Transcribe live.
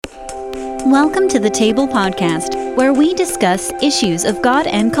Welcome to the Table Podcast, where we discuss issues of God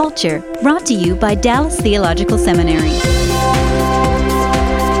and culture, brought to you by Dallas Theological Seminary.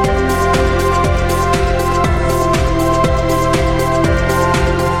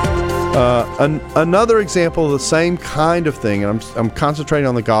 Another example of the same kind of thing, and I'm concentrating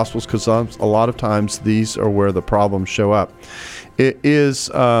on the Gospels because a lot of times these are where the problems show up. It is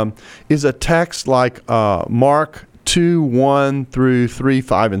a text like Mark 2:1 through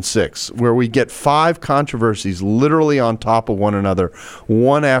 3:5 and 6, where we get 5 controversies literally on top of one another,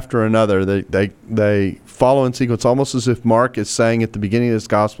 one after another. They follow in sequence, almost as if Mark is saying at the beginning of this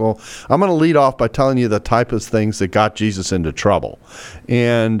gospel, I'm going to lead off by telling you the type of things that got Jesus into trouble.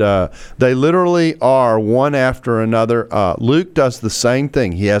 And they literally are one after another. Luke does the same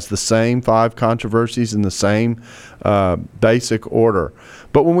thing. He has the same 5 controversies in the same basic order.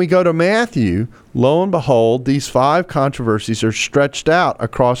 But when we go to Matthew, lo and behold, these 5 controversies are stretched out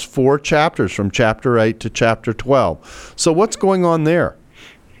across 4 chapters, from chapter 8 to chapter 12. So what's going on there?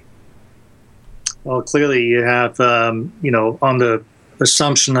 Well, clearly you have, on the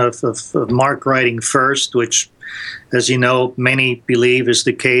assumption of Mark writing first, which, as you know, many believe is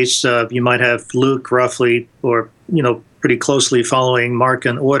the case. You might have Luke roughly, or, pretty closely following Mark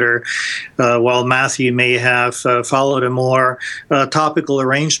in order, while Matthew may have followed a more topical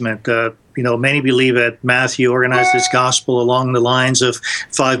arrangement. Many believe that Matthew organized his gospel along the lines of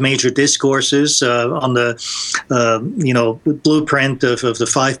 5 major discourses on the, blueprint of the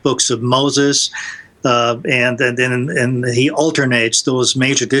 5 books of Moses. And he alternates those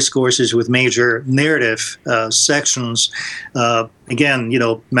major discourses with major narrative sections. Again,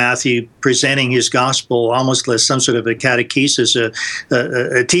 Matthew presenting his gospel almost as some sort of a catechesis,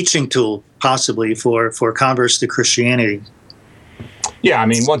 a teaching tool, possibly for converts to Christianity. Yeah, I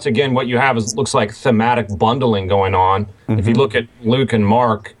mean, once again, what you have looks like thematic bundling going on. Mm-hmm. If you look at Luke and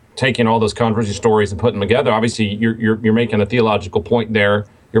Mark taking all those controversy stories and putting them together, obviously you're making a theological point there.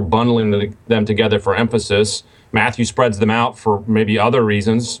 You're bundling them together for emphasis. Matthew spreads them out for maybe other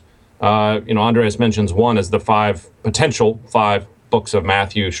reasons. Andreas mentions one as the potential five books of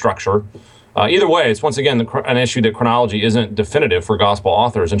Matthew structure. Either way, it's once again an issue that chronology isn't definitive for gospel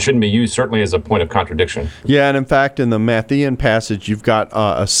authors and shouldn't be used certainly as a point of contradiction. Yeah, and in fact, in the Matthean passage, you've got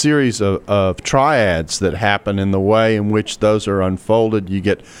a series of triads that happen in the way in which those are unfolded. You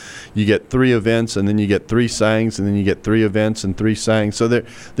get 3 events, and then you get 3 sayings, and then you get 3 events and 3 sayings. So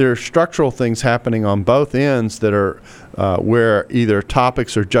there are structural things happening on both ends that are where either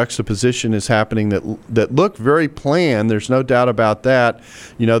topics or juxtaposition is happening that look very planned. There's no doubt about that.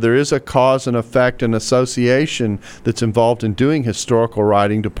 There is a cause and effect and association that's involved in doing historical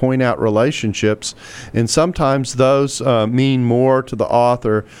writing to point out relationships, and sometimes those mean more to the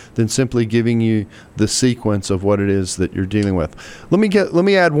author than simply giving you the sequence of what it is that you're dealing with. Let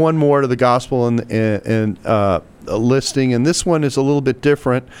me add one more to the gospel and listing, and this one is a little bit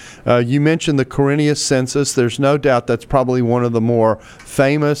different. You mentioned the Quirinius census. There's no doubt that's probably one of the more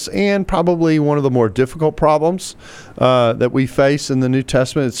famous and probably one of the more difficult problems that we face in the New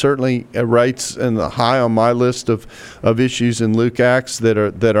Testament. It certainly rates high on my list of issues in Luke Acts that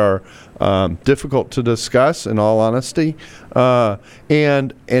are difficult to discuss, in all honesty.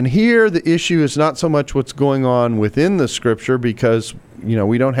 And here the issue is not so much what's going on within the Scripture, because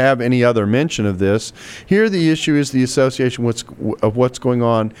we don't have any other mention of this. Here the issue is the association of what's going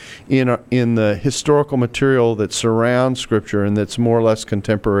on in the historical material that surrounds Scripture and that's more or less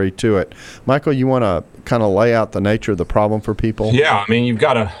contemporary to it. Michael, you want to kind of lay out the nature of the problem for people? Yeah, I mean, you've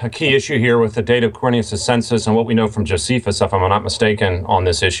got a key issue here with the date of Quirinius' census and what we know from Josephus, if I'm not mistaken, on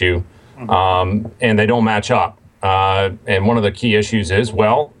this issue. And they don't match up. And one of the key issues is,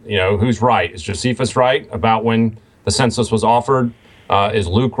 who's right? Is Josephus right about when the census was offered? Is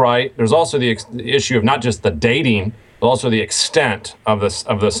Luke right? There's also the issue of not just the dating, but also the extent of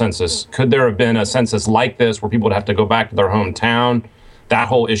the census. Could there have been a census like this where people would have to go back to their hometown? That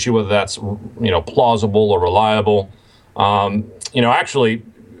whole issue, whether that's plausible or reliable. Actually,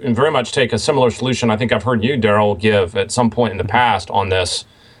 and very much take a similar solution I think I've heard you, Daryl, give at some point in the past on this.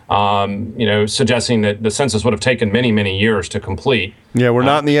 Suggesting that the census would have taken many, many years to complete. Yeah, we're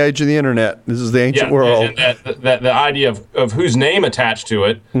not in the age of the internet. This is the ancient world. And the idea of whose name attached to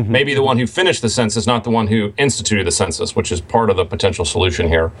it, maybe the one who finished the census, not the one who instituted the census, which is part of the potential solution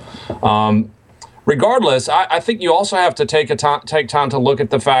here. Regardless, I think you also have to take time to look at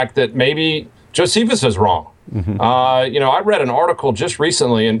the fact that maybe Josephus is wrong. I read an article just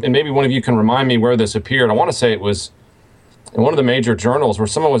recently, and maybe one of you can remind me where this appeared. I want to say it was in one of the major journals where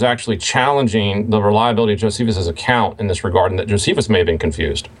someone was actually challenging the reliability of Josephus' account in this regard, and that Josephus may have been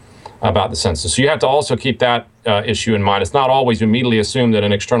confused about the census. So you have to also keep that issue in mind. It's not always immediately assumed that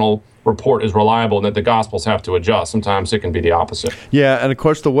an external report is reliable and that the Gospels have to adjust. Sometimes it can be the opposite. Yeah, and of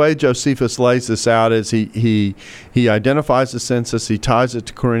course the way Josephus lays this out is he identifies the census, he ties it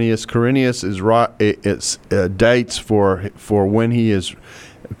to Quirinius. Quirinius dates for when he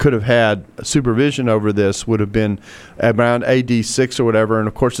could have had supervision over this would have been around AD 6 or whatever, and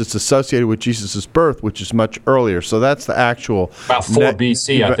of course it's associated with Jesus' birth, which is much earlier. So that's the actual about 4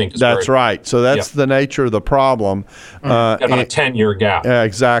 BC, I think. That's right. So that's the nature of the problem. About a 10-year gap.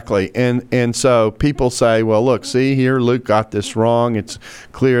 Exactly, and so people say, well, look, see here, Luke got this wrong. It's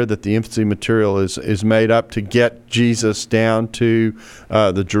clear that the infancy material is made up to get Jesus down to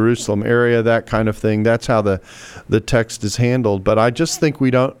the Jerusalem area, that kind of thing. That's how the text is handled. But I just think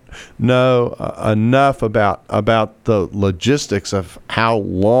we don't know enough about the logistics of how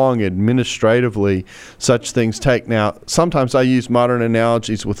long administratively such things take. Now, sometimes I use modern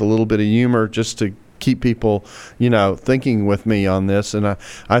analogies with a little bit of humor just to keep people, thinking with me on this. And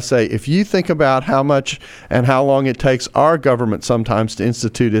I say, if you think about how much and how long it takes our government sometimes to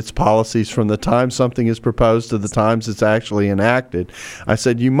institute its policies from the time something is proposed to the times it's actually enacted, I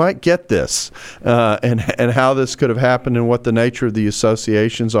said, you might get this and how this could have happened and what the nature of the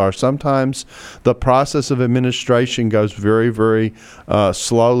associations are. Sometimes the process of administration goes very, very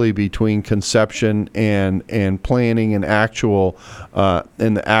slowly between conception and planning and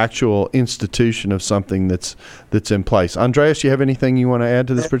the actual institution of something that's in place. Andreas, you have anything you want to add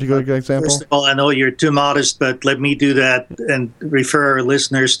to this particular example? First of all, I know you're too modest, but let me do that and refer our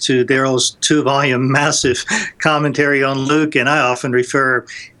listeners to Daryl's 2-volume massive commentary on Luke, and I often refer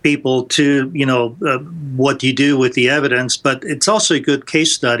people to, what you do with the evidence, but it's also a good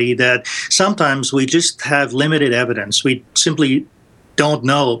case study that sometimes we just have limited evidence. We simply don't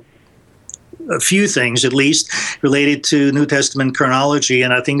know a few things, at least, related to New Testament chronology,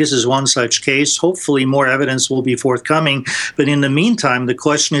 and I think this is one such case. Hopefully more evidence will be forthcoming, but in the meantime, the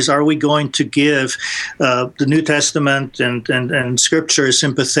question is, are we going to give the New Testament and Scripture a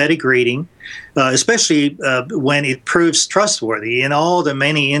sympathetic reading, especially when it proves trustworthy? In all the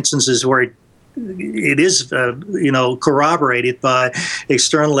many instances where it is, corroborated by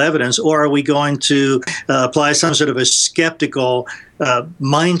external evidence, or are we going to apply some sort of a skeptical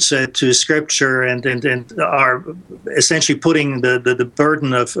mindset to Scripture and are essentially putting the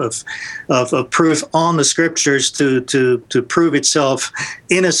burden of proof on the Scriptures to prove itself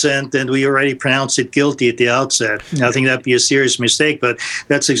innocent, and we already pronounce it guilty at the outset? I think that'd be a serious mistake, but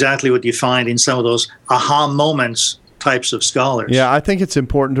that's exactly what you find in some of those aha moments types of scholars. Yeah, I think it's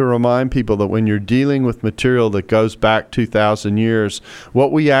important to remind people that when you're dealing with material that goes back 2,000 years,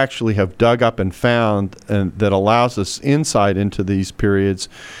 what we actually have dug up and found and that allows us insight into these periods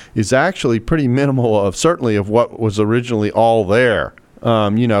is actually pretty minimal certainly of what was originally all there.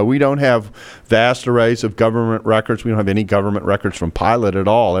 We don't have vast arrays of government records. We don't have any government records from Pilate at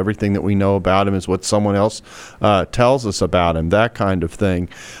all. Everything that we know about him is what someone else tells us about him, that kind of thing.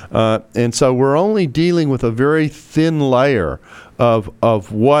 And so we're only dealing with a very thin layer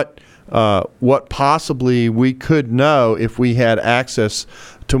of what possibly we could know if we had access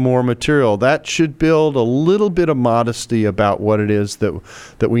to more material. That should build a little bit of modesty about what it is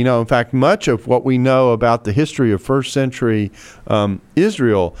that we know. In fact, much of what we know about the history of first century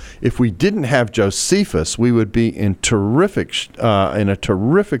Israel, if we didn't have Josephus, we would be in a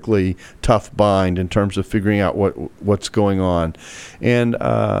terrifically tough bind in terms of figuring out what's going on. And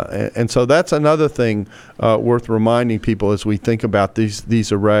so that's another thing worth reminding people as we think about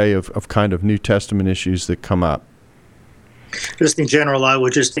these array of kind of New Testament issues that come up. Just in general, I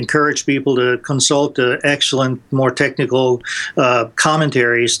would just encourage people to consult the excellent, more technical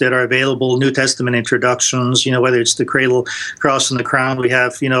commentaries that are available, New Testament introductions, whether it's the Cradle, Cross, and the Crown. We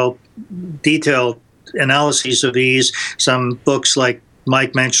have, detailed analyses of these. Some books like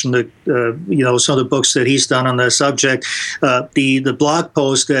Mike mentioned, some of the books that he's done on the subject. The blog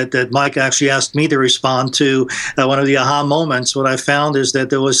post that Mike actually asked me to respond to, one of the aha moments, what I found is that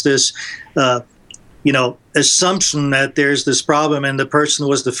there was this assumption that there's this problem and the person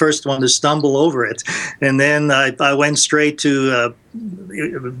was the first one to stumble over it. And then I went straight to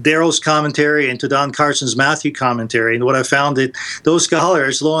Daryl's commentary and to Don Carson's Matthew commentary. And what I found that those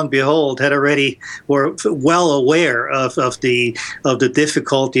scholars, lo and behold, were well aware of the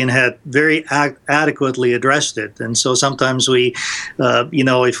difficulty and had very adequately addressed it. And so sometimes we,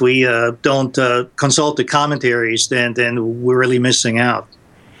 if we don't consult the commentaries, then we're really missing out.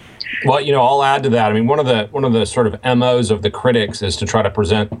 Well, I'll add to that. I mean, one of the sort of MOs of the critics is to try to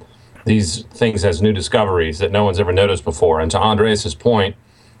present these things as new discoveries that no one's ever noticed before. And to Andreas's point,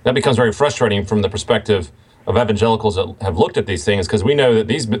 that becomes very frustrating from the perspective of evangelicals that have looked at these things, because we know that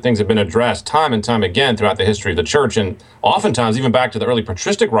these things have been addressed time and time again throughout the history of the church, and oftentimes even back to the early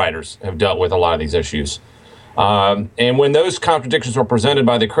patristic writers have dealt with a lot of these issues. And when those contradictions were presented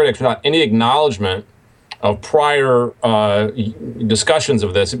by the critics without any acknowledgement of prior discussions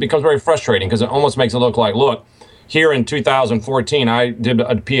of this, it becomes very frustrating, because it almost makes it look like, look, here in 2014, I did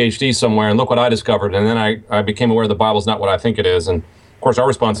a PhD somewhere, and look what I discovered, and then I became aware the Bible's not what I think it is. And of course, our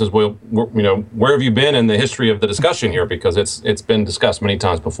response is, well, where have you been in the history of the discussion here? Because it's been discussed many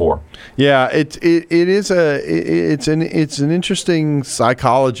times before. Yeah, it's an interesting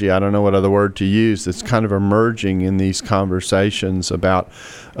psychology. I don't know what other word to use. That's kind of emerging in these conversations about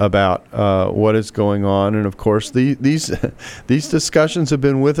what is going on. And of course, these discussions have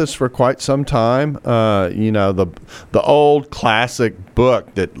been with us for quite some time. The old classic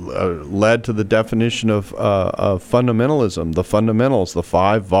book that led to the definition of fundamentalism, the Fundamentals, the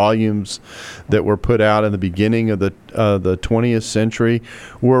 5 volumes that were put out in the beginning of the 20th century,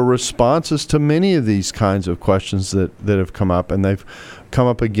 were responses to many of these kinds of questions that have come up, and they've come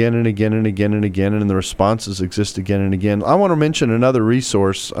up again and again and again and again, and the responses exist again and again. I want to mention another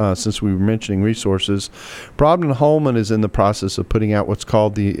resource, since we were mentioning resources. Broadman Holman is in the process of putting out what's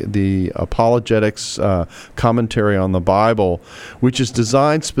called the Apologetics Commentary on the Bible, which is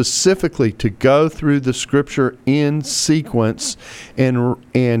designed specifically to go through the Scripture in sequence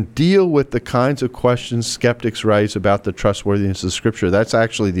and deal with the kinds of questions skeptics raise about the trustworthiness of Scripture. That's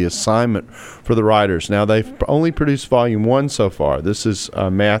actually the assignment for the writers. Now, they've only produced volume 1 so far. This is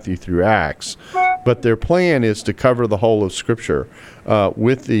Matthew through Acts, but their plan is to cover the whole of Scripture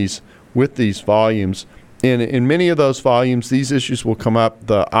with these volumes. And in many of those volumes, these issues will come up.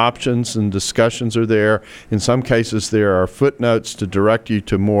 The options and discussions are there. In some cases, there are footnotes to direct you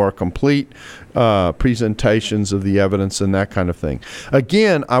to more complete presentations of the evidence and that kind of thing.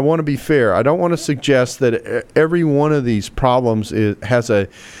 Again, I want to be fair. I don't want to suggest that every one of these problems has a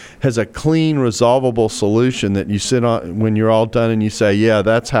clean, resolvable solution that you sit on when you're all done and you say, yeah,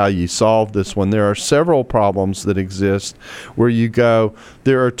 that's how you solve this one. There are several problems that exist where you go,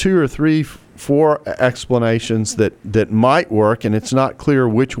 there are 2 or 3, 4 explanations that might work, and it's not clear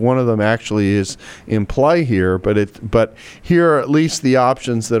which one of them actually is in play here, but here are at least the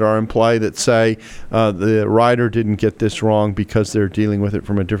options that are in play that say the writer didn't get this wrong because they're dealing with it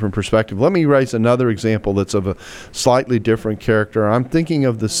from a different perspective. Let me raise another example that's of a slightly different character. I'm thinking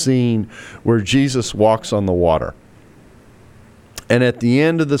of the scene where Jesus walks on the water. And at the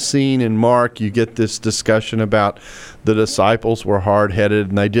end of the scene in Mark, you get this discussion about the disciples were hard-headed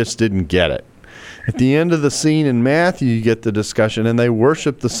and they just didn't get it. At the end of the scene in Matthew, you get the discussion, and they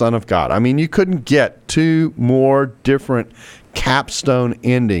worship the Son of God. I mean, you couldn't get 2 more different capstone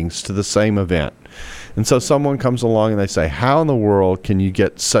endings to the same event. And so someone comes along and they say, how in the world can you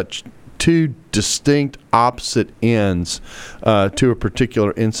get such 2 distinct opposite ends to a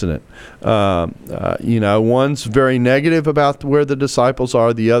particular incident? One's very negative about where the disciples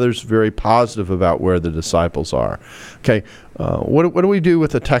are. The other's very positive about where the disciples are. Okay, what do we do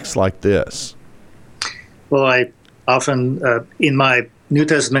with a text like this? Well, I often, in my New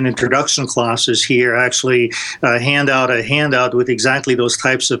Testament introduction classes here, actually hand out a handout with exactly those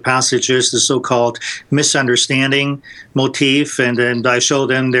types of passages, the so-called misunderstanding motif. And then I show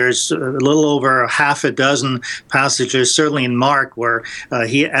them there's a little over 6 passages, certainly in Mark, where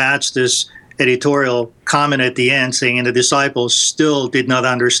he adds this editorial comment at the end saying, and the disciples still did not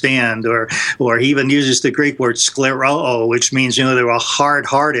understand, or he even uses the Greek word skleroo, which means, they were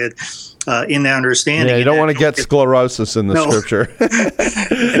hard-hearted in their understanding. Yeah, you don't want to get sclerosis in the Scripture.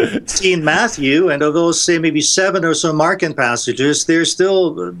 See, in Matthew, and of those, say, maybe 7 or so Markan passages, there's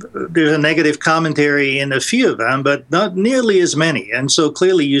a negative commentary in a few of them, but not nearly as many. And so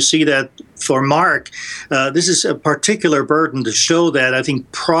clearly you see that for Mark, this is a particular burden to show that, I think,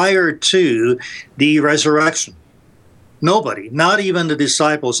 prior to the resurrection, nobody, not even the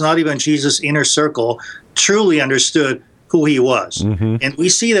disciples, not even Jesus' inner circle, truly understood who he was. Mm-hmm. And we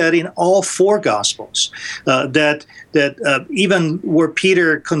see that in all 4 Gospels, that even where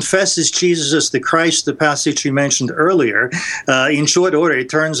Peter confesses Jesus as the Christ, the passage you mentioned earlier, in short order, it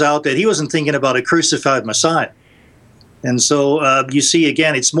turns out that he wasn't thinking about a crucified Messiah. And so you see,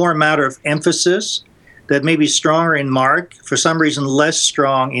 again, it's more a matter of emphasis that may be stronger in Mark, for some reason less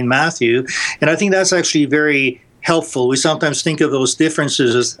strong in Matthew. And I think that's actually very helpful. We sometimes think of those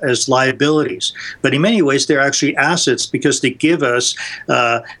differences as liabilities, but in many ways they're actually assets because they give us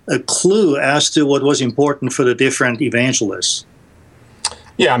a clue as to what was important for the different evangelists.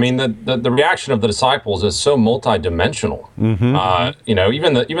 Yeah, I mean the reaction of the disciples is so multidimensional. Mm-hmm.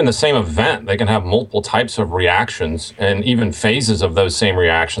 Even the same event, they can have multiple types of reactions and even phases of those same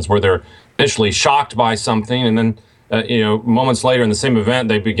reactions where they're initially shocked by something, and then moments later in the same event,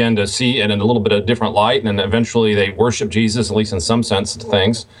 they begin to see it in a little bit of different light, and then eventually they worship Jesus, at least in some sense of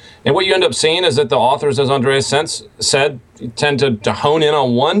things. And what you end up seeing is that the authors, as Andreas said, tend to hone in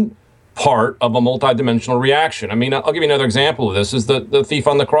on one part of a multidimensional reaction. I mean, I'll give you another example of this, is the thief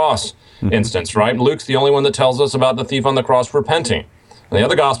on the cross instance, right? Luke's the only one that tells us about the thief on the cross repenting. And the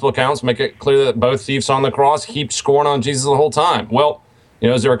other gospel accounts make it clear that both thieves on the cross heaped scorn on Jesus the whole time. Well,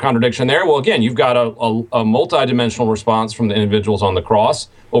 is there a contradiction there? Well, again, you've got a multidimensional response from the individuals on the cross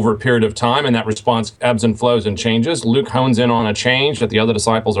over a period of time, and that response ebbs and flows and changes. Luke hones in on a change that the other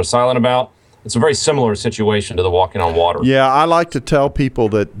disciples are silent about. It's a very similar situation to the walking on water. Yeah, I like to tell people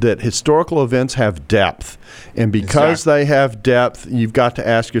that historical events have depth. And because they have depth, you've got to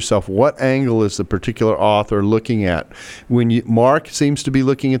ask yourself, what angle is the particular author looking at? Mark seems to be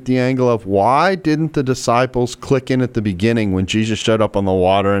looking at the angle of, why didn't the disciples click in at the beginning when Jesus showed up on the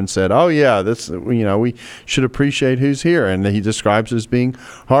water and said, oh yeah, this, we should appreciate who's here. And he describes it as being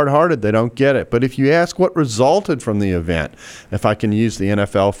hard-hearted. They don't get it. But if you ask what resulted from the event, if I can use the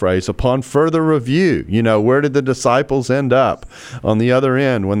NFL phrase, upon further review, where did the disciples end up on the other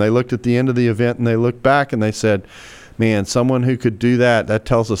end when they looked at the end of the event and they looked back and they said, man, someone who could do that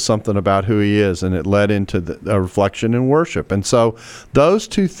tells us something about who he is, and it led into a reflection in worship. And so those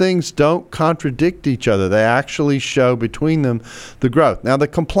two things don't contradict each other. They actually show between them the growth. Now, the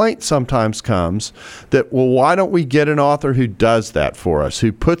complaint sometimes comes that, well, why don't we get an author who does that for us,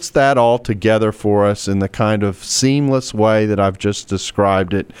 who puts that all together for us in the kind of seamless way that I've just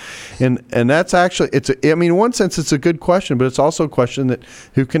described it? And that's actually, in one sense, it's a good question, but it's also a question that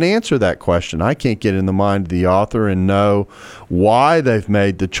who can answer that question? I can't get in the mind of the author and know why they've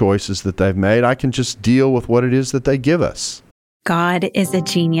made the choices that they've made. I can just deal with what it is that they give us. God is a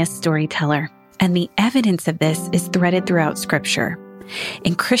genius storyteller, and the evidence of this is threaded throughout Scripture.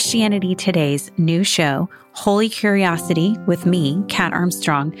 In Christianity Today's new show, Holy Curiosity, with me, Kat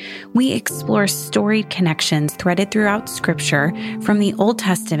Armstrong, we explore storied connections threaded throughout Scripture from the Old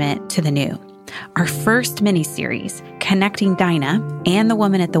Testament to the New. Our first mini-series, Connecting Dinah and the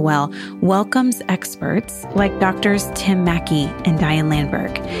Woman at the Well, welcomes experts like Doctors Tim Mackey and Diane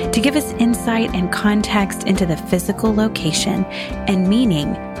Landberg to give us insight and context into the physical location and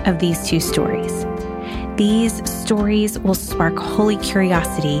meaning of these two stories. These stories will spark holy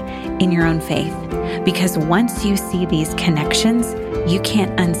curiosity in your own faith, because once you see these connections, you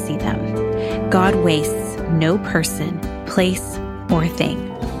can't unsee them. God wastes no person, place, or thing.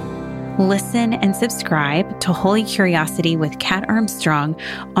 Listen and subscribe to Holy Curiosity with Kat Armstrong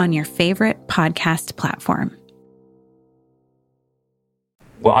on your favorite podcast platform.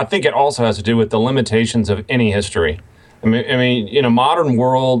 Well, I think it also has to do with the limitations of any history. I mean, in a modern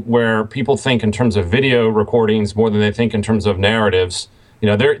world where people think in terms of video recordings more than they think in terms of narratives,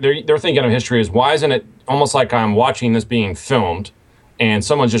 they're thinking of history as, why isn't it almost like I'm watching this being filmed and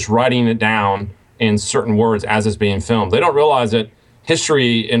someone's just writing it down in certain words as it's being filmed? They don't realize that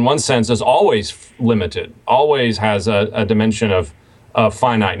history, in one sense, is always limited, always has a dimension of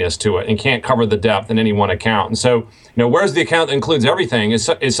finiteness to it, and can't cover the depth in any one account. And so, where's the account that includes everything is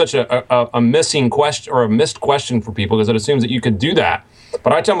such a missing question, or a missed question for people, because it assumes that you could do that.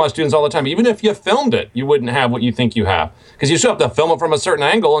 But I tell my students all the time, even if you filmed it, you wouldn't have what you think you have, because you still have to film it from a certain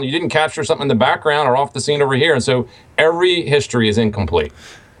angle, and you didn't capture something in the background or off the scene over here. And so every history is incomplete.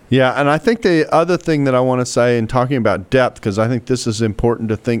 Yeah, and I think the other thing that I want to say in talking about depth, because I think this is important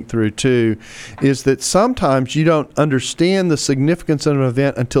to think through too, is that sometimes you don't understand the significance of an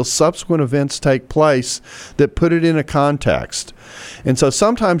event until subsequent events take place that put it in a context. And so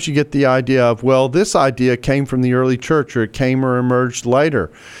sometimes you get the idea of, well, this idea came from the early church, or it came or emerged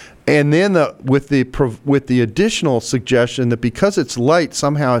later. And then with the additional suggestion that because it's late,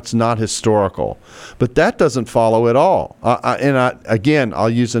 somehow it's not historical. But that doesn't follow at all. Again, I'll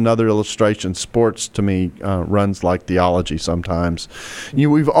use another illustration. Sports, to me, runs like theology sometimes.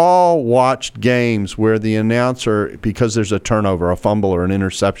 We've all watched games where the announcer, because there's a turnover, a fumble, or an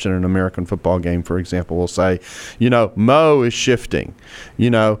interception in an American football game, for example, will say, Mo is shifting,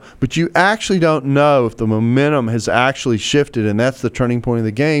 But you actually don't know if the momentum has actually shifted, and that's the turning point of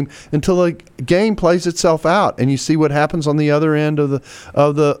the game, until the game plays itself out and you see what happens on the other end of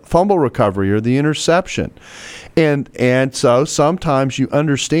the fumble recovery or the interception. And so sometimes you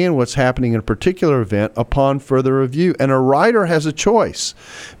understand what's happening in a particular event upon further review. And a writer has a choice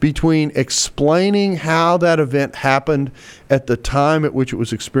between explaining how that event happened at the time at which it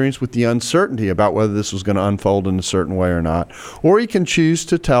was experienced, with the uncertainty about whether this was going to unfold in a certain way or not, or he can choose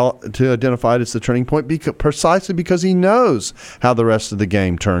to identify it as the turning point precisely because he knows how the rest of the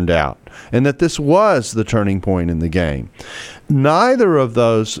game turns turned out, and that this was the turning point in the game. Neither of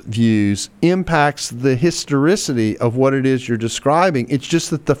those views impacts the historicity of what it is you're describing. It's just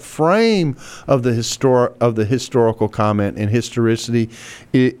that the frame of the historical comment and historicity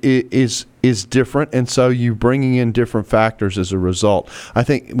is different, and so you're bringing in different factors as a result. I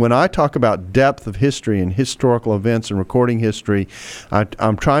think when I talk about depth of history and historical events and recording history,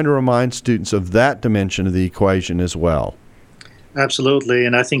 I'm trying to remind students of that dimension of the equation as well. Absolutely.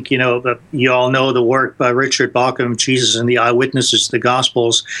 And I think, you all know the work by Richard Bauckham, Jesus and the Eyewitnesses, the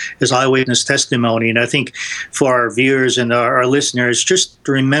Gospels, as eyewitness testimony. And I think for our viewers and our listeners, just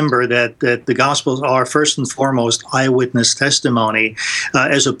remember that the Gospels are first and foremost eyewitness testimony,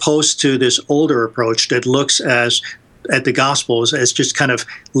 as opposed to this older approach that looks at the Gospels as just kind of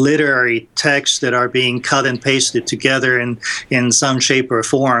literary texts that are being cut and pasted together in some shape or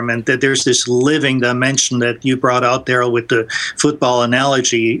form, and that there's this living dimension that you brought out there with the football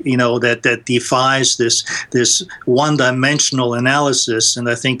analogy, that defies this one-dimensional analysis. And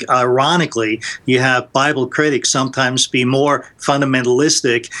I think, ironically, you have Bible critics sometimes be more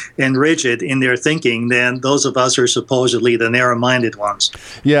fundamentalistic and rigid in their thinking than those of us who are supposedly the narrow-minded ones.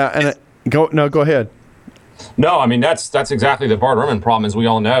 Yeah, and go ahead. No, I mean, that's exactly the Bart Ehrman problem, as we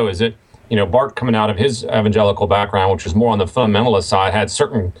all know, is that, Bart, coming out of his evangelical background, which was more on the fundamentalist side, had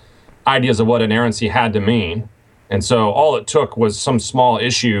certain ideas of what inerrancy had to mean. And so all it took was some small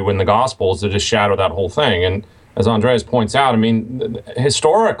issue in the Gospels to just shadow that whole thing. And as Andreas points out, I mean,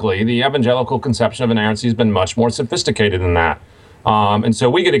 historically, the evangelical conception of inerrancy has been much more sophisticated than that. And so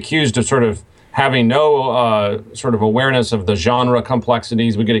we get accused of sort of having no sort of awareness of the genre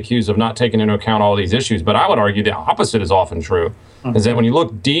complexities. We get accused of not taking into account all these issues. But I would argue the opposite is often true, is that when you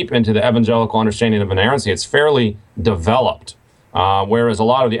look deep into the evangelical understanding of inerrancy, it's fairly developed, whereas a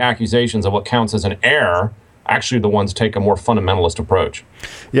lot of the accusations of what counts as an error, actually the ones take a more fundamentalist approach.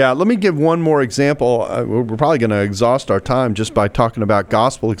 Yeah, let me give one more example. We're probably going to exhaust our time just by talking about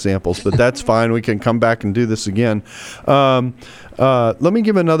gospel examples, but that's fine. We can come back and do this again. Let me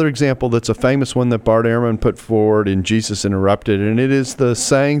give another example that's a famous one that Bart Ehrman put forward in Jesus Interrupted, and it is the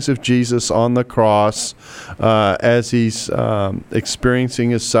sayings of Jesus on the cross as he's experiencing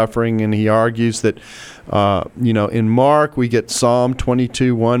his suffering, and he argues that in Mark, we get Psalm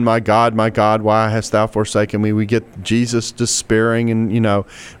 22:1, my God, why hast thou forsaken me? We get Jesus despairing and,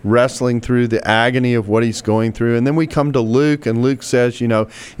 wrestling through the agony of what he's going through. And then we come to Luke, and Luke says,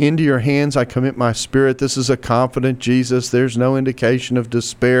 into your hands I commit my spirit. This is a confident Jesus. There's no indication of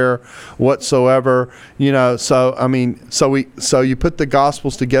despair whatsoever. So you put the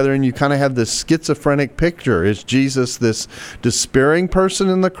Gospels together and you kind of have this schizophrenic picture. Is Jesus this despairing person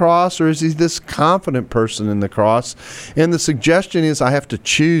in the cross, or is he this confident person in the cross? And the suggestion is I have to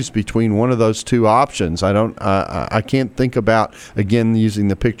choose between one of those two options. I can't think about, again, using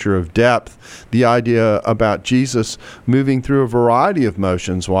the picture of depth, the idea about Jesus moving through a variety of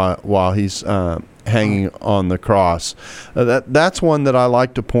motions while he's hanging on the cross. That's one that I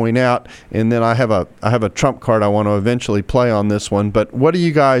like to point out. And then I have a trump card I want to eventually play on this one. But what do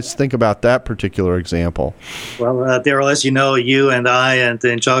you guys think about that particular example? Well, Daryl, as you know, you and I and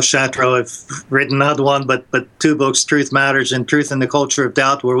Josh Shatro have written not one but two books, Truth Matters and Truth in the Culture of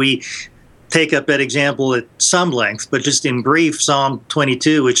Doubt, where we take up that example at some length. But just in brief, Psalm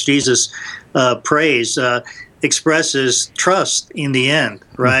 22, which Jesus prays, expresses trust in the end,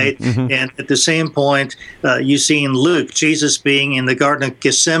 right? Mm-hmm. And at the same point, you see in Luke, Jesus being in the Garden of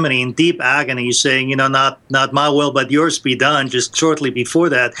Gethsemane in deep agony, saying, not my will, but yours be done, just shortly before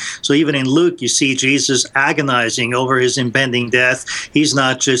that. So even in Luke, you see Jesus agonizing over his impending death. He's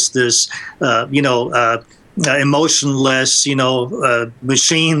not just this, emotionless,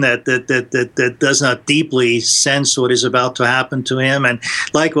 machine that does not deeply sense what is about to happen to him. And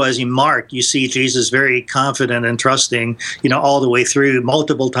likewise in Mark, you see Jesus very confident and trusting, all the way through,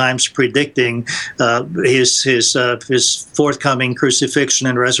 multiple times predicting his forthcoming crucifixion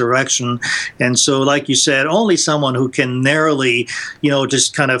and resurrection. And so, like you said, only someone who can narrowly,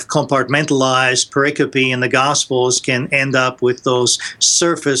 just kind of compartmentalize pericope in the Gospels can end up with those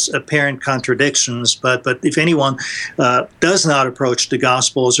surface apparent contradictions. But if anyone does not approach the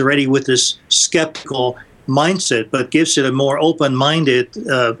Gospels already with this skeptical mindset, but gives it a more open-minded,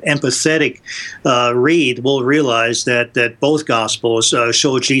 empathetic read, will realize that both Gospels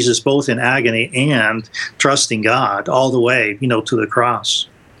show Jesus both in agony and trusting God all the way, to the cross.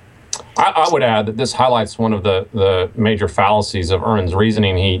 I would add that this highlights one of the major fallacies of Ehrman's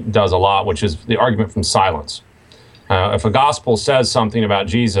reasoning he does a lot, which is the argument from silence. If a Gospel says something about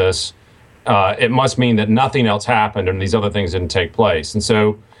Jesus, it must mean that nothing else happened and these other things didn't take place. And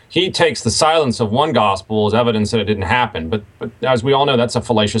so he takes the silence of one gospel as evidence that it didn't happen. But as we all know, that's a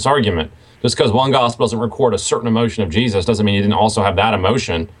fallacious argument. Just because one gospel doesn't record a certain emotion of Jesus doesn't mean he didn't also have that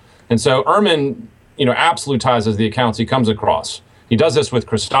emotion. And so Ehrman, absolutizes the accounts he comes across. He does this with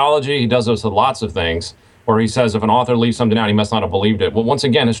Christology. He does this with lots of things, where he says if an author leaves something out, he must not have believed it. Well, once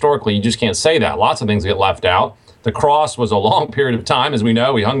again, historically, you just can't say that. Lots of things get left out. The cross was a long period of time, as we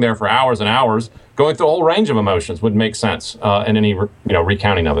know. He hung there for hours and hours, going through a whole range of emotions. Wouldn't make sense in any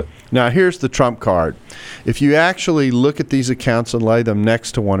recounting of it. Now, here's the trump card. If you actually look at these accounts and lay them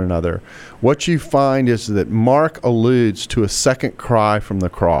next to one another, what you find is that Mark alludes to a second cry from the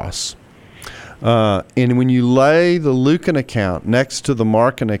cross. And when you lay the Lucan account next to the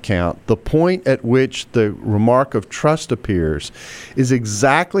Markan account, the point at which the remark of trust appears is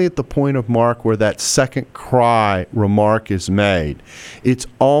exactly at the point of Mark where that second cry remark is made. It's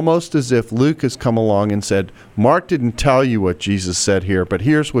almost as if Luke has come along and said, Mark didn't tell you what Jesus said here, but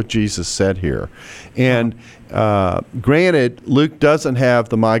here's what Jesus said here. And granted, Luke doesn't have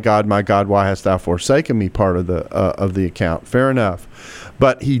the my God, why hast thou forsaken me" part of the account. Fair enough.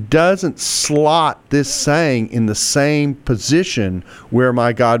 But he doesn't slot this saying in the same position where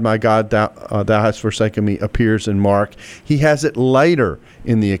my God, thou hast forsaken me" appears in Mark. He has it later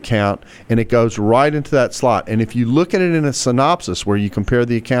in the account, and it goes right into that slot. And if you look at it in a synopsis where you compare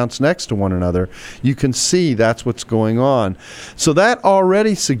the accounts next to one another, you can see that's what's going on. So that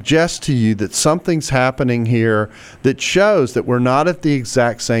already suggests to you that something's happening here that shows that we're not at the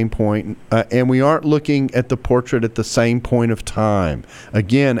exact same point, and we aren't looking at the portrait at the same point of time.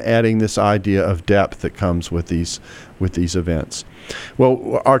 Again, adding this idea of depth that comes with these events.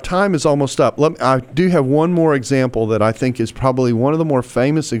 Well, our time is almost up. I do have one more example that I think is probably one of the more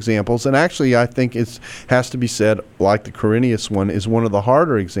famous examples, and actually I think it has to be said, like the Quirinius one, is one of the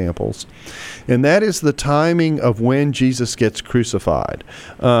harder examples, and that is the timing of when Jesus gets crucified.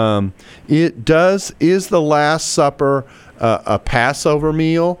 Is the Last Supper a Passover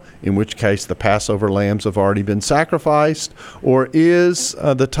meal, in which case the Passover lambs have already been sacrificed, or is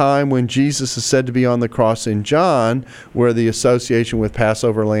the time when Jesus is said to be on the cross in John, where the association with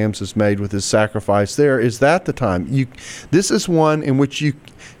Passover lambs is made with his sacrifice there, is that the time? This is one in which you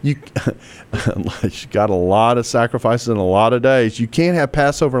got a lot of sacrifices in a lot of days. You can't have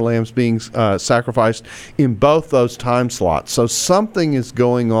Passover lambs being sacrificed in both those time slots. So something is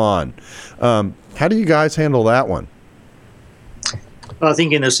going on. How do you guys handle that one? I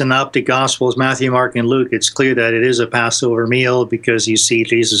think in the Synoptic Gospels, Matthew, Mark, and Luke, it's clear that it is a Passover meal because you see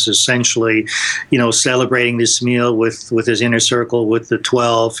Jesus essentially, celebrating this meal with his inner circle, with the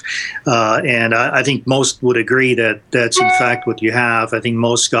 12. And I think most would agree that that's in fact what you have. I think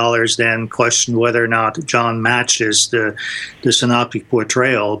most scholars then question whether or not John matches the Synoptic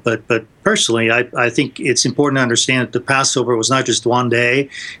portrayal. But personally, I think it's important to understand that the Passover was not just one day, it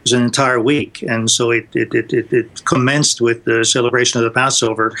was an entire week. And so it commenced with the celebration of the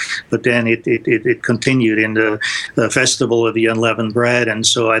Passover, but then it continued in the festival of the unleavened bread. And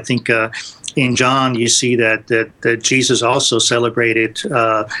so I think in John, you see that Jesus also celebrated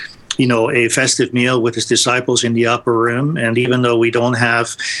a festive meal with his disciples in the upper room. And even though we don't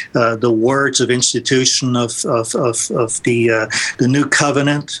have the words of institution of the new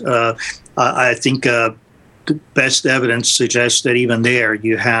covenant, I think the best evidence suggests that even there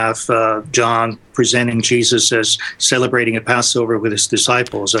you have John presenting Jesus as celebrating a Passover with his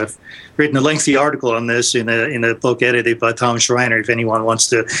disciples. I've written a lengthy article on this in a book edited by Tom Schreiner, if anyone wants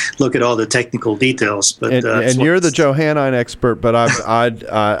to look at all the technical details. But and you're the Johannine expert, but I'd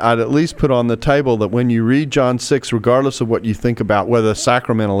at least put on the table that when you read John 6, regardless of what you think about whether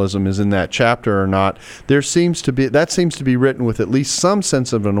sacramentalism is in that chapter or not, that seems to be written with at least some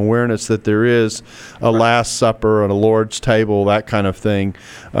sense of an awareness that there is a Last Supper and a Lord's table, that kind of thing,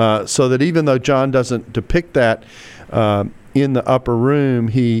 so that even though John doesn't depict that in the upper room,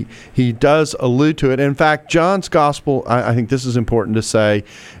 he does allude to it. In fact, John's gospel, I think this is important to say,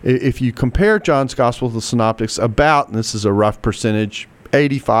 if you compare John's gospel to the synoptics, and this is a rough percentage,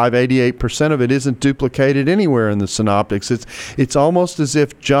 88% of it isn't duplicated anywhere in the synoptics. It's almost as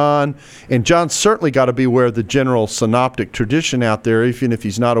if John's certainly got to be aware of the general synoptic tradition out there, even if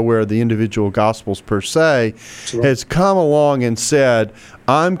he's not aware of the individual gospels per se, has come along and said,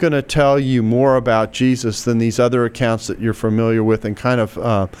 I'm going to tell you more about Jesus than these other accounts that you're familiar with, and kind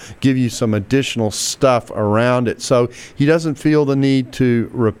of give you some additional stuff around it. So he doesn't feel the need to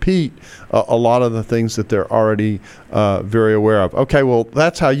repeat a lot of the things that they're already very aware of. Okay, well,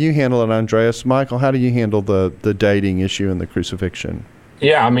 that's how you handle it, Andreas. Michael, how do you handle the dating issue and the crucifixion?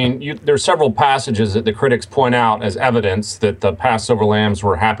 Yeah, I mean, there's several passages that the critics point out as evidence that the Passover lambs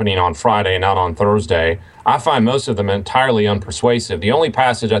were happening on Friday and not on Thursday. I find most of them entirely unpersuasive. The only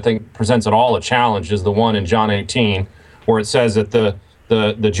passage I think presents at all a challenge is the one in John 18, where it says that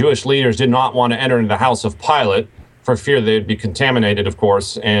the Jewish leaders did not want to enter into the house of Pilate for fear they'd be contaminated, of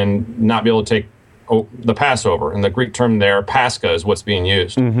course, and not be able to take the Passover. And the Greek term there, Pascha, is what's being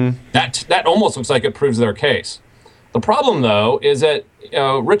used. Mm-hmm. That almost looks like it proves their case. The problem, though, is that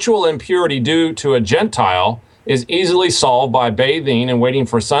ritual impurity due to a Gentile is easily solved by bathing and waiting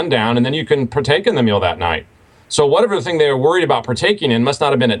for sundown, and then you can partake in the meal that night. So whatever thing they were worried about partaking in must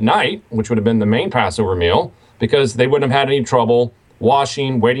not have been at night, which would have been the main Passover meal, because they wouldn't have had any trouble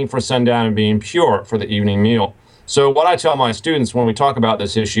washing, waiting for sundown, and being pure for the evening meal. So what I tell my students when we talk about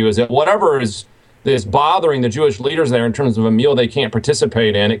this issue is that whatever is bothering the Jewish leaders there in terms of a meal they can't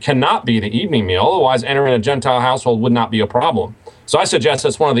participate in, it cannot be the evening meal. Otherwise, entering a Gentile household would not be a problem. So I suggest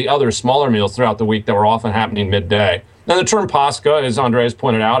that's one of the other smaller meals throughout the week that were often happening midday. Now, the term Pascha, as Andreas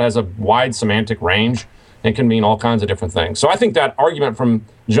pointed out, has a wide semantic range and can mean all kinds of different things. So I think that argument from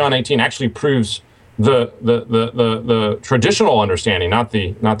John 18 actually proves the traditional understanding, not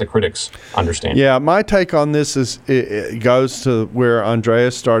the critics' understanding. Yeah, my take on this is it goes to where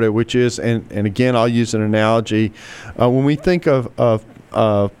Andreas started, which is, and again, I'll use an analogy. When we think of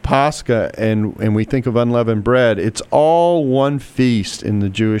Pascha and we think of unleavened bread, it's all one feast in the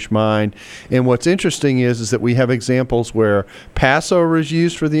Jewish mind. And what's interesting is that we have examples where Passover is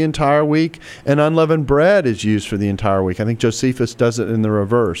used for the entire week and unleavened bread is used for the entire week. I think Josephus does it in the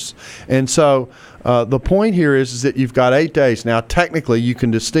reverse. And so the point here is that you've got 8 days. Now, technically, you can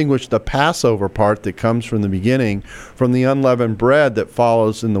distinguish the Passover part that comes from the beginning from the unleavened bread that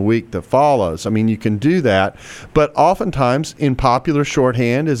follows in the week that follows. I mean, you can do that. But oftentimes, in popular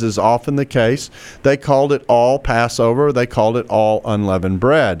shorthand, as is often the case, they called it all Passover. They called it all unleavened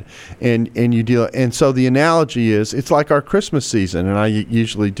bread. And so the analogy is, it's like our Christmas season. And I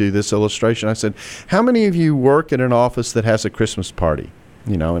usually do this illustration. I said, how many of you work at an office that has a Christmas party?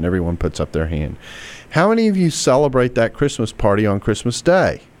 And everyone puts up their hand. How many of you celebrate that Christmas party on Christmas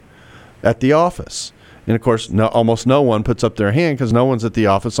Day at the office? And of course, almost no one puts up their hand because no one's at the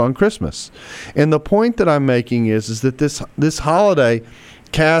office on Christmas. And the point that I'm making is that this holiday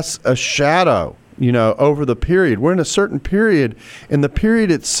casts a shadow, over the period. We're in a certain period, and the period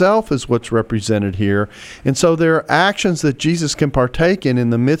itself is what's represented here. And so there are actions that Jesus can partake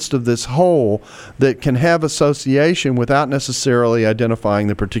in the midst of this whole that can have association without necessarily identifying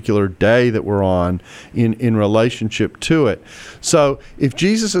the particular day that we're on in relationship to it. So if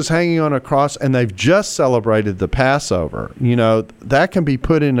Jesus is hanging on a cross and they've just celebrated the Passover, that can be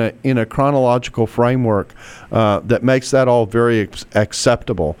put in a chronological framework that makes that all very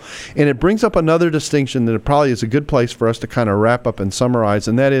acceptable. And it brings up another distinction that it probably is a good place for us to kind of wrap up and summarize,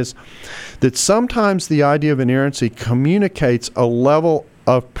 and that is that sometimes the idea of inerrancy communicates a level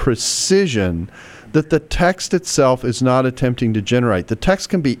of precision that the text itself is not attempting to generate. The text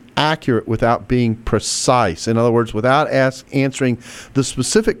can be accurate without being precise. In other words, without answering the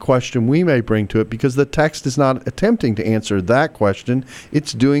specific question we may bring to it, because the text is not attempting to answer that question.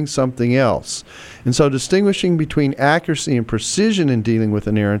 It's doing something else. And so distinguishing between accuracy and precision in dealing with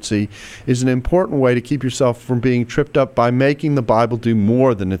inerrancy is an important way to keep yourself from being tripped up by making the Bible do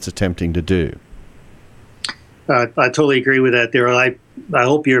more than it's attempting to do. I totally agree with that, Daryl. I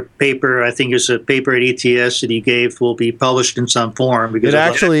hope your paper, I think it's a paper at ETS that you gave, will be published in some form. Because it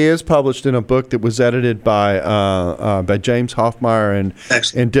actually is published in a book that was edited by James Hoffmeyer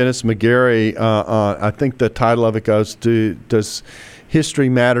and Dennis McGarry. I think the title of it goes, Does History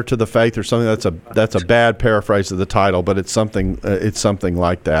Matter to the Faith, or something? That's a bad paraphrase of the title, but it's something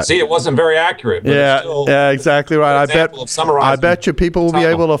like that. See, it wasn't very accurate. But yeah, exactly right. I bet you people will be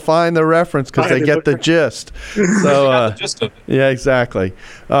able to find the reference because they get the gist. So the gist of it. Yeah, exactly.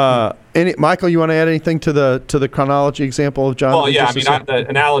 Michael, you want to add anything to the chronology example of John? Well, yeah. The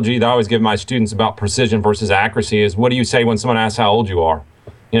analogy that I always give my students about precision versus accuracy is, what do you say when someone asks how old you are?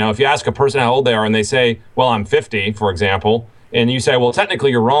 If you ask a person how old they are and they say, well, I'm 50, for example, and you say, well,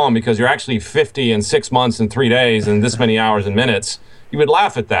 technically you're wrong because you're actually 50 in 6 months and 3 days and this many hours and minutes, you would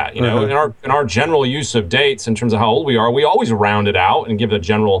laugh at that. In our general use of dates in terms of how old we are, we always round it out and give it a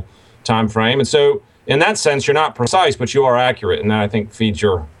general time frame. And so in that sense, you're not precise, but you are accurate. And that, I think, feeds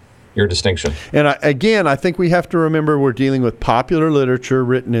your distinction. And I think we have to remember we're dealing with popular literature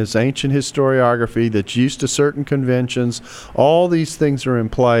written as ancient historiography that's used to certain conventions. All these things are in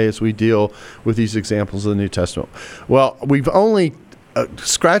play as we deal with these examples of the New Testament. Well, we've only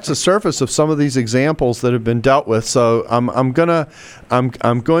scratch the surface of some of these examples that have been dealt with. So I'm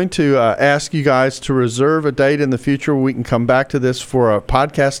going to ask you guys to reserve a date in the future where we can come back to this for a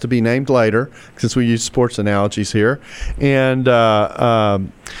podcast to be named later, since we use sports analogies here, and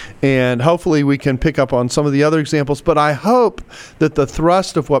hopefully we can pick up on some of the other examples. But I hope that the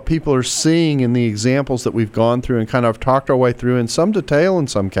thrust of what people are seeing in the examples that we've gone through and kind of talked our way through in some detail in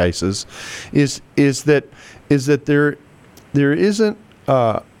some cases is that there isn't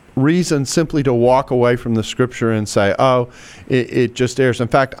reason simply to walk away from the Scripture and say, oh, it just errs. In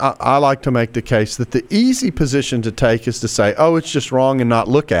fact, I like to make the case that the easy position to take is to say, oh, it's just wrong, and not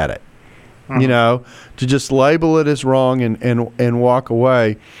look at it. You know, to just label it as wrong and walk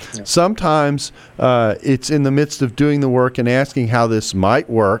away. Yeah. Sometimes it's in the midst of doing the work and asking how this might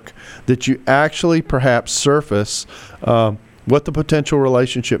work that you actually perhaps surface what the potential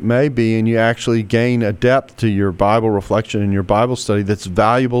relationship may be, and you actually gain a depth to your Bible reflection and your Bible study that's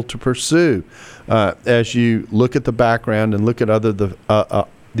valuable to pursue as you look at the background and look at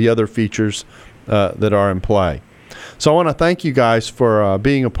the other features that are in play. So I want to thank you guys for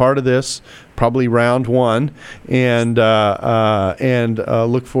being a part of this, probably round one, and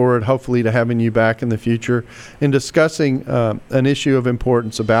look forward, hopefully, to having you back in the future and discussing an issue of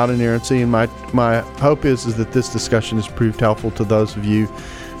importance about inerrancy. And my hope is that this discussion has proved helpful to those of you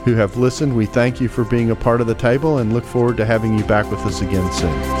who have listened. We thank you for being a part of the table and look forward to having you back with us again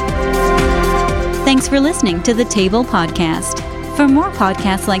soon. Thanks for listening to the Table Podcast. For more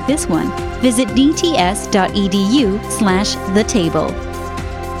podcasts like this one, visit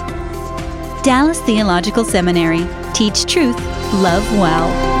dts.edu/thetable. Dallas Theological Seminary. Teach truth, love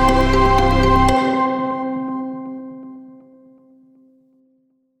well.